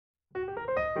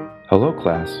Hello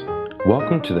class,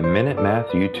 welcome to the Minute Math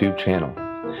YouTube channel.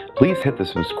 Please hit the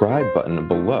subscribe button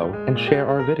below and share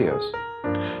our videos.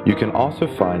 You can also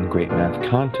find great math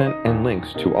content and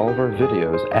links to all of our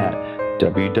videos at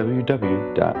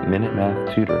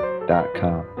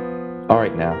www.minutemathtutor.com.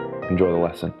 Alright now, enjoy the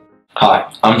lesson.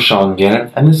 Hi, I'm Sean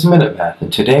Gannon, and this is Minute Math,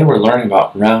 and today we're learning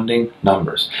about rounding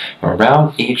numbers. We'll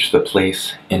round each to the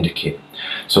place indicated.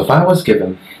 So if I was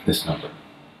given this number,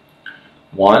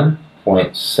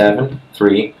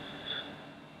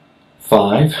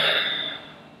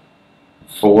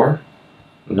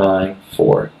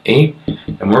 1.73549498,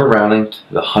 and we're rounding to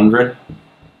the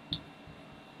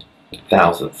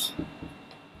hundred-thousandths.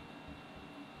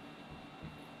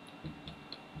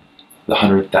 The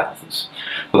hundred-thousandths.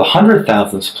 Well, the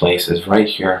hundred-thousandths place is right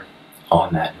here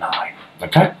on that 9.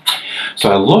 Okay?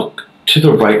 So I look to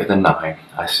the right of the 9,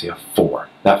 I see a 4.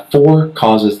 That 4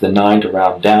 causes the 9 to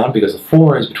round down because the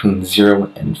 4 is between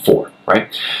 0 and 4,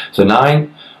 right? So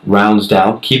 9 rounds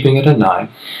down, keeping it a 9.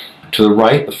 To the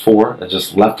right, the 4 is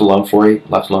just left alone. 4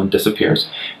 left alone disappears,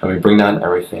 and we bring down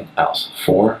everything else.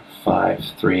 4, 5,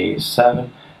 3,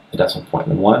 7, the decimal point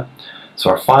and 1. So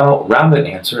our final rounded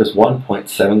answer is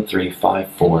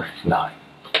 1.73549.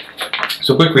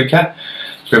 So quick recap,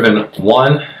 we're given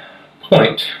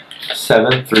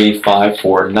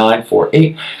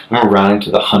 1.7354948, and we're rounding to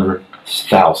the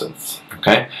hundred-thousandths.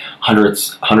 Okay,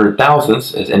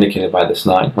 hundred-thousandths is indicated by this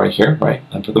 9 right here, right?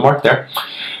 I put the mark there.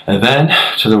 And then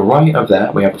to the right of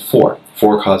that, we have a 4.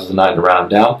 4 causes the 9 to round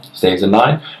down, stays a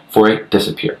 9. 4, 8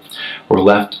 disappear. We're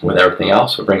left with everything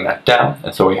else. We'll bring that down,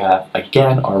 and so we have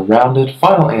again our rounded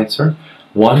final answer,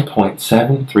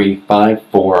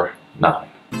 1.73549.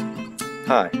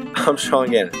 Hi, I'm Sean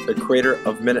Gannon, the creator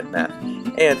of Minute Math,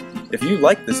 and if you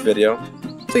like this video,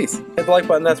 please hit the like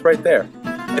button that's right there.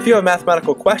 If you have a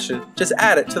mathematical question, just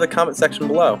add it to the comment section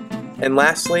below. And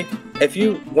lastly, if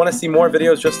you want to see more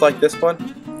videos just like this one,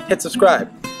 hit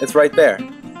subscribe. It's right there.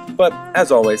 But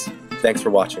as always, thanks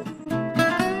for watching.